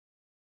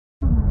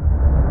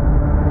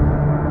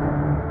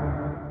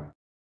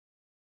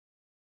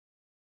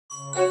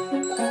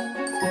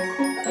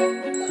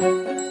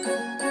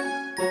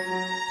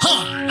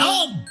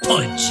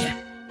Pudge.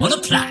 Wanna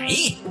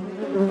play?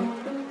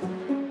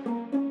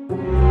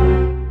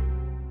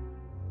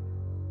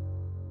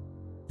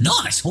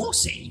 Nice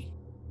horsey.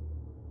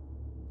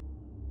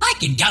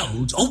 Making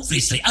gold's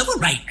obviously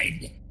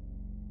overrated.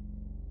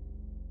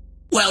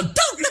 Well,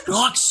 don't look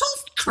like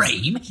soft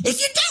cream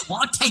if you don't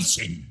want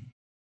attention.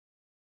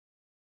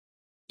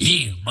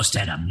 You must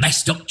have had a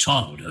messed up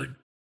childhood.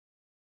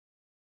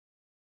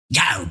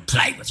 Go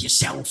play with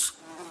yourself.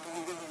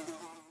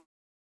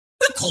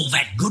 We'll call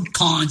that good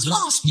kind's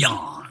last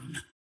yarn.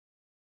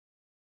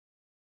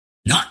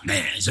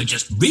 Nightmares are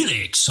just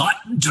really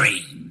exciting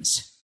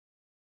dreams.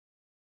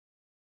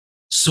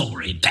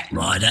 Sorry,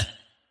 Batrider,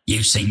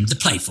 you seem the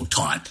playful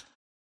type.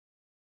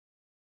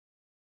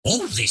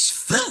 All this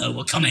fur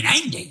will come in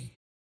handy.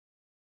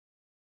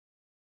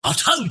 I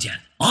told you,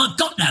 I've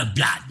got no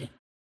blood.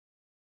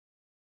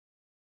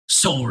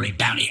 Sorry,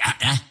 Bounty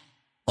Hunter,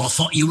 I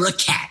thought you were a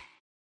cat.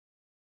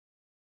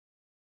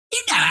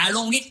 You know how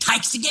long it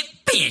takes to get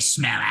beer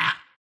smell out?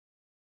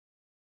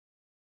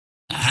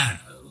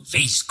 Oh,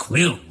 these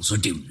quills will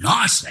do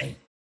nicely.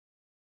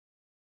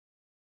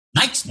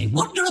 Makes me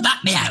wonder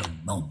about my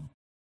own mum.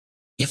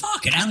 If I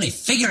could only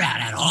figure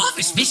out how to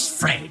harvest this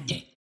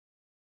thread.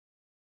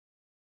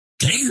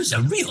 Glue's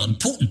a real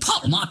important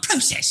part of my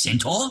process,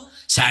 Centaur,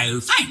 so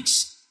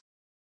thanks.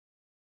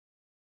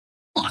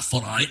 I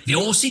thought I hit the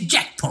horsey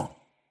jackpot,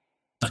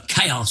 but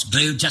chaos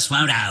glue just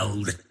won't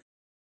hold.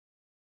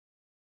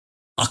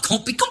 I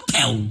can't be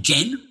compelled,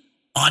 Jen.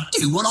 I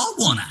do what I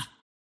wanna.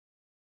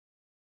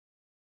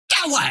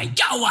 Go away,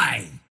 go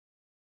away.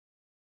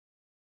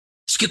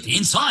 Skip the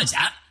insides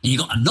out and you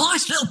got a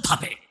nice little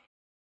puppet.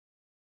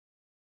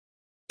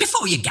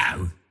 Before you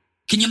go,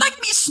 can you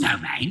make me a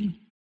snowman?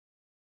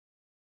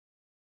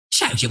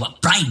 Shows you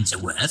what brains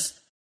are worth.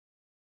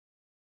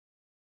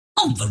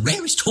 I'm the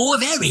rarest toy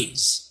there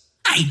is.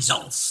 Aids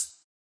off.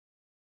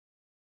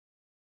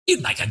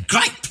 You'd make a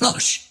great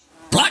plush,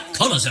 bright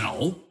colours and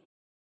all.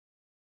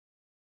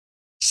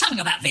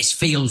 Something about this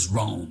feels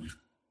wrong,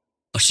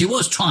 but she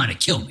was trying to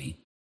kill me.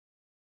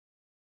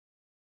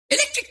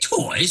 Electric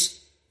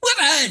toys?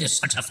 Whoever heard of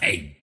such a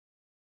thing?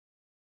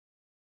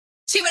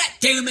 See what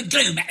that doom and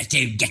gloom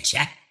attitude gets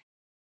ya?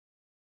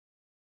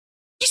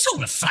 You saw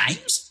the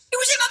flames? It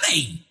was him and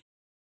me.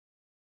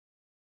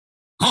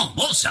 I'm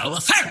also a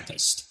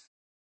therapist.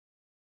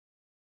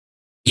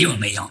 You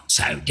and me aren't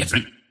so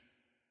different,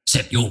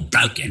 except you're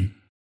broken.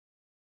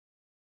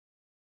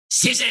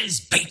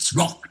 Scissors beats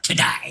rock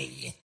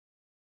today.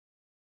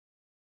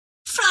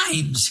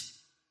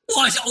 Flames?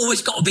 Why's it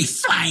always got to be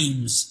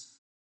flames?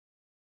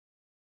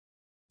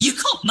 You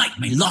can't make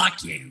me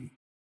like you.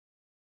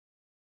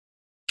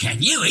 Can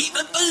you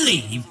even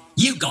believe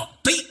you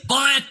got beat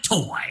by a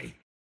toy?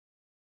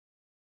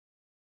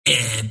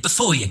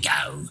 Before you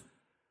go,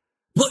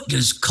 what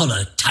does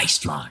colour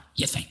taste like,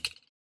 you think?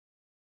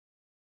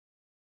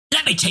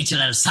 Let me teach you a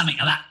little something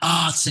about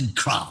arts and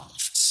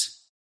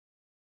crafts.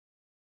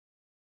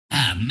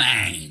 Oh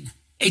man,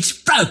 it's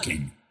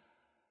broken.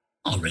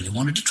 I really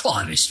wanted to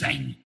try this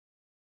thing.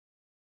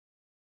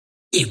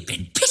 You've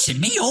been pissing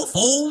me off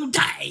all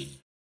day.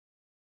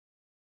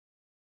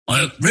 I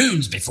hooked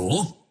runes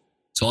before,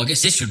 so I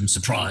guess this shouldn't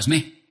surprise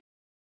me.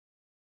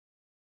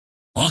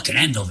 I can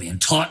handle the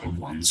entitled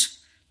ones,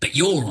 but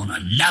you're on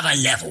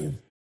another level.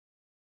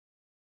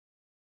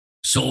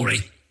 Sorry,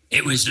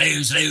 it was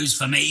lose-lose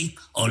for me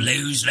or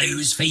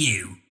lose-lose for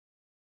you.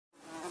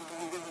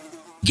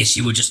 Guess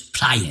you were just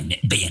playing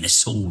at being a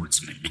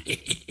swordsman.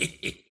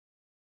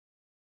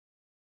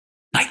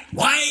 Make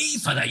way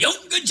for the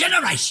younger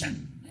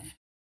generation.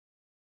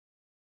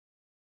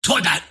 Toy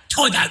boat,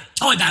 toy boat,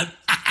 toy boat.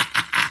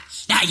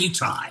 Now you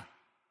try.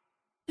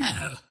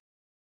 No.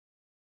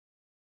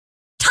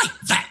 Take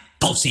that,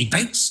 bossy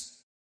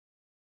boots.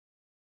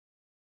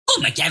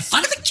 I'll make you have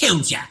fun if it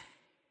kills you.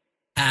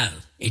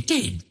 Oh, it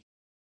did.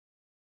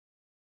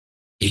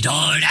 He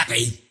died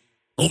happy,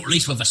 or at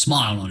least with a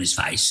smile on his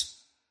face.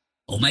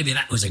 Or maybe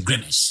that was a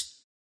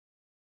grimace.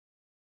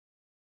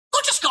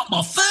 I just got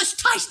my first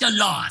taste of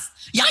life.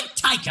 You ain't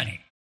taking it.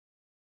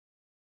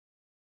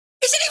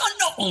 Is anyone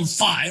not on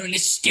fire in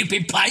this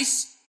stupid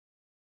place?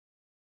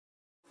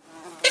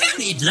 If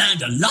only he'd learned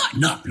to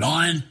lighten up,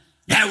 Lion.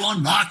 No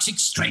one likes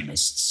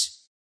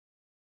extremists.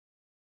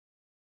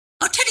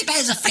 Our teddy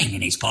bear's a thing in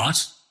these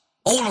parts.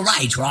 All the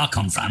rage where I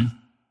come from.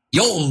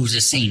 Yours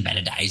has seen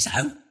better days,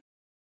 though.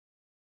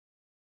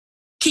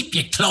 Keep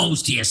your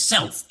claws to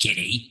yourself,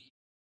 kitty.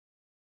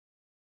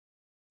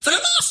 For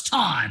the last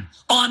time,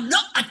 I'm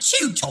not a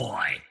chew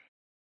toy.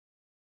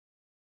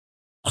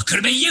 I could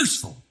have been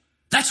useful.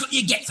 That's what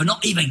you get for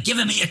not even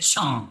giving me a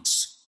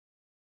chance.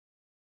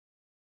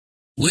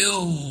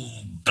 We'll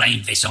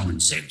blame this on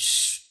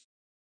Zeus.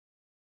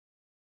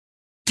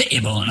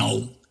 Pitiable and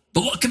all,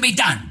 but what can be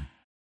done?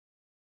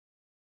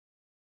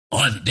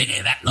 I haven't been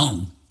here that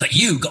long, but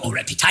you got a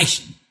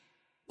reputation.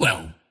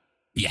 Well,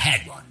 you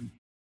had one.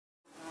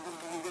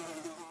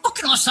 What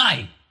can I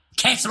say?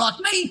 Cats like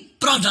me,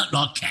 but I don't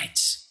like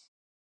cats.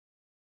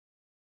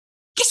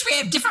 Guess we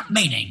have different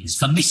meanings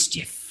for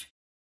mischief.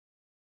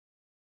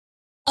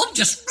 I'm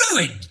just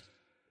ruined.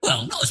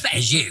 Well, not as bad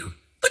as you,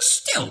 but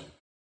still.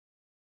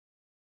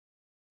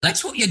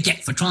 That's what you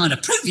get for trying to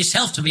prove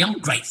yourself to be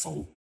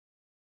ungrateful.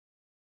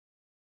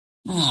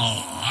 Oh,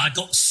 I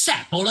got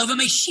sap all over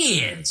my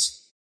shears.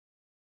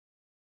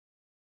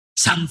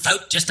 Some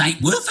folk just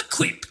ain't worth a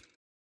quip.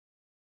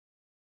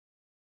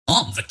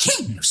 I'm the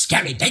king of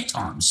scary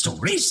bedtime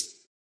stories.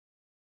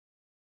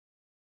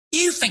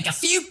 You think a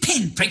few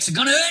pinpricks are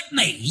going to hurt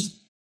me?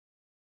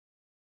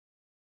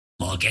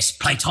 Well, I guess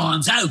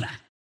playtime's over.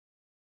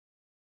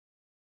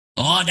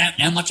 I don't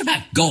know much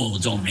about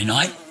gods on me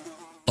night,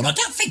 but I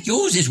don't think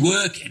yours is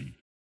working.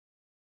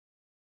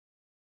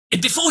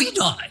 And before you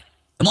die,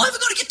 am I ever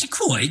going to get to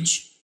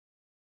Croydge?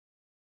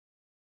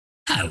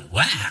 Oh,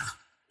 wow.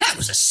 That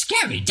was a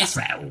scary death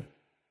rattle.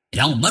 It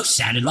almost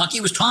sounded like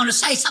he was trying to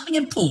say something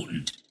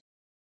important.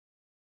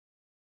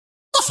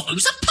 I thought it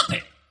was a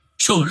puppet.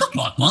 Sure looked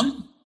like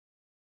one.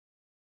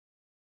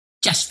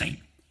 Just think,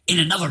 in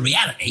another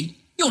reality,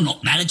 you're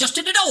not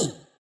maladjusted at all.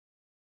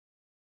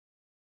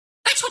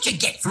 That's what you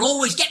get for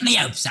always getting me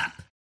hopes up.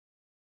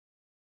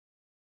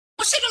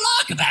 What's it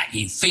like about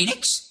you,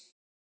 Phoenix?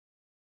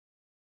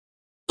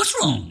 What's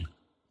wrong?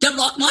 Don't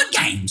like my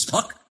games,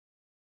 Puck?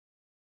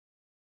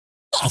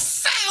 What a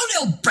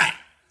foul little brat,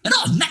 and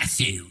I'm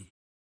Matthew.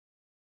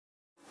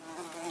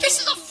 This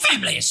is a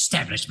family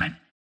establishment.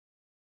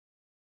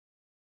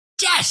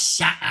 Just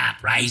shut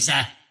up,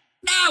 Razor.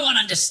 No one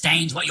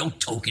understands what you're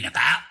talking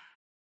about.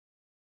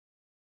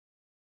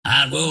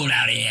 Hard world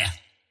out here.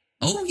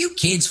 All you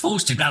kids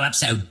forced to grow up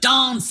so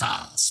darn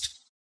fast.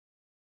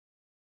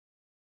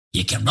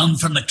 You can run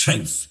from the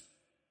truth,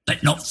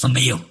 but not from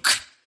the hook.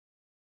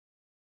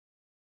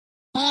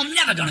 I'm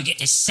never going to get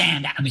this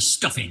sand out of my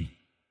stuffing.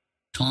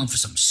 Time for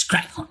some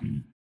scrap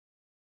hunting.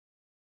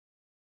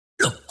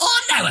 Look,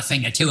 I know a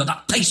thing or two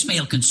about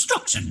piecemeal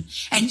construction,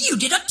 and you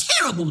did a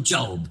terrible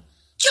job.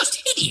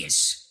 Just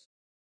hideous.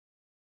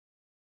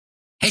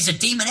 Has a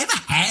demon ever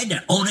had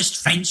an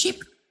honest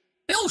friendship?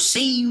 They all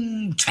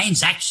seem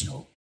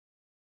transactional.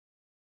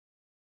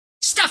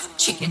 Stuffed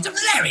chickens are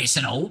hilarious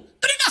and all,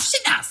 but enough's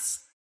enough.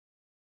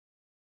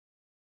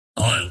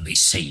 I'll be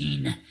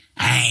seen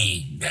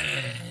and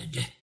heard.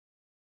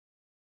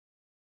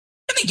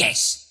 Let me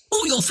guess,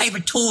 all your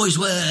favourite toys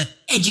were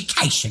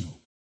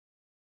educational.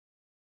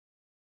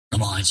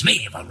 Reminds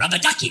me of a rubber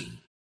ducky.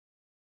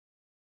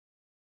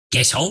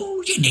 Guess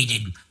all you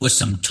needed was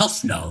some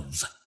tough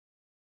love.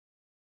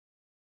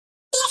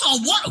 All I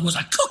wanted was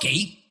a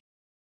cookie.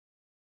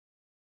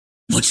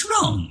 What's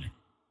wrong?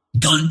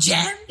 Gun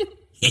jammed?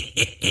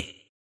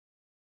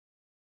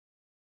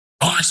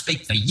 I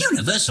speak the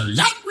universal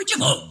language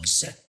of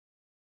hugs.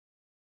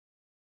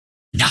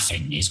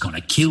 Nothing is going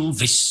to kill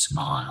this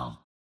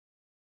smile.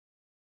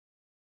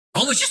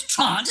 I was just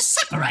trying to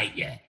separate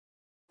you.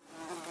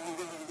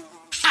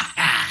 Ha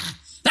ha!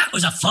 That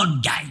was a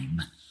fun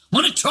game.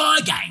 Want to try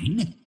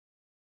again?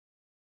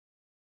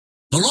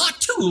 The right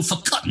tool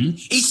for cutting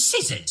is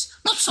scissors,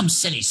 not some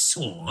silly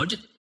sword.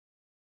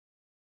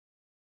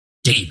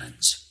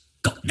 Demons.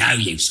 Got no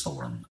use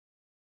for them.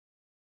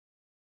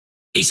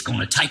 It's going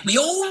to take me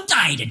all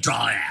day to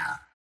dry out.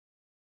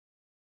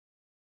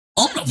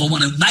 I'm not the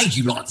one who made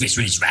you like this,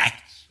 Rizrak.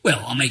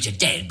 Well, I made you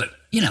dead, but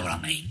you know what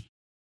I mean.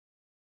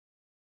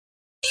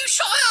 You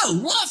shot a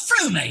hole right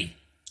through me,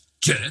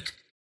 jerk.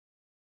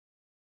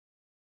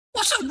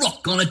 What's a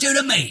rock going to do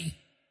to me?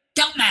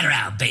 Don't matter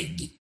how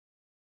big.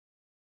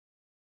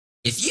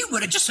 If you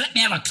would have just let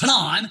me have a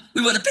climb,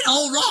 we would have been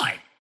all right.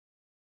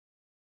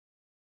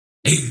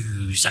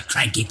 Who's a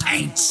cranky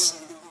pants?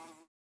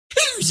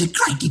 Who's a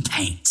cranky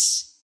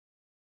pants?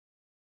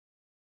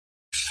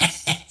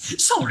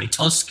 Sorry,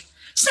 Tusk.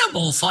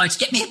 Snowball fights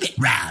get me a bit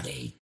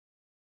rowdy.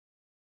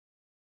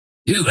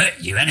 Who hurt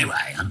you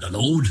anyway,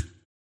 Underlord?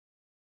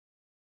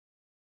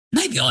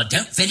 Maybe I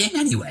don't fit in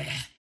anywhere.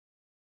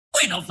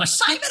 We're not the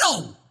same at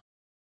all.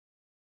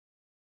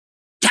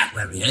 Don't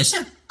worry,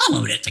 Ursa. I'm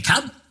all at the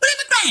cub. We'll have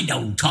a grand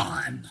old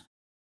time.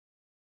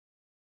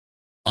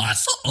 I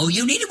thought all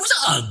you needed was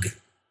a hug.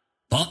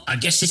 But I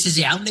guess this is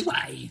the only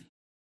way.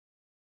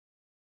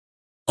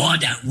 I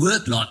don't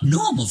work like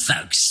normal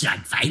folks,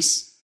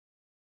 Slugface.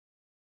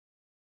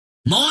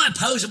 My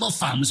opposable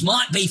thumbs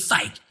might be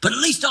fake, but at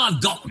least I've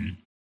got them.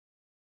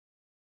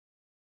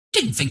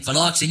 Didn't think the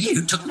likes of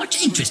you took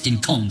much interest in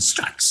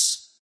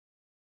constructs.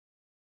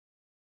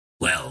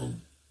 Well,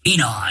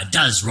 Inai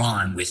does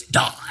rhyme with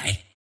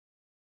die.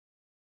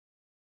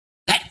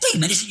 That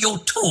demon isn't your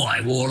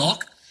toy,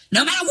 Warlock,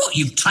 no matter what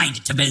you've trained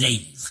it to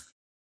believe.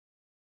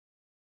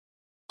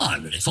 I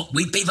really thought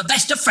we'd be the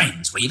best of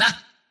friends, Weaver.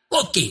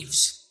 What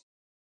gives?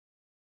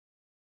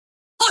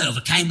 I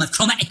overcame a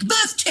traumatic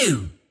birth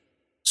too.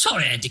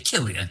 Sorry I had to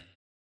kill you.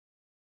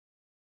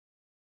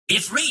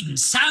 If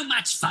reading's so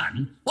much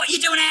fun, what are you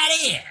doing out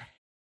here?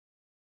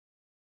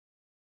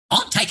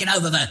 I'm taking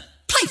over the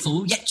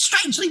playful yet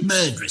strangely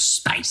murderous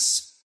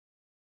space.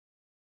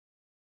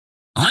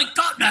 I ain't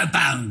got no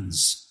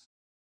bones.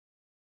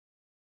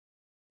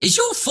 It's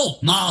your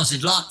fault Mars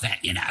is like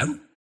that, you know.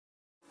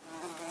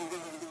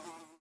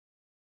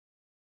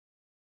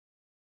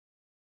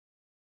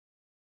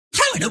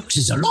 bad hooks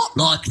is a lot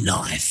like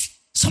life.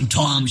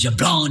 Sometimes you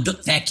blind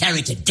hook their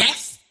carry to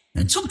death,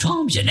 and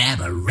sometimes you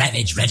nab a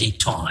ravage ready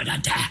tied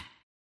under.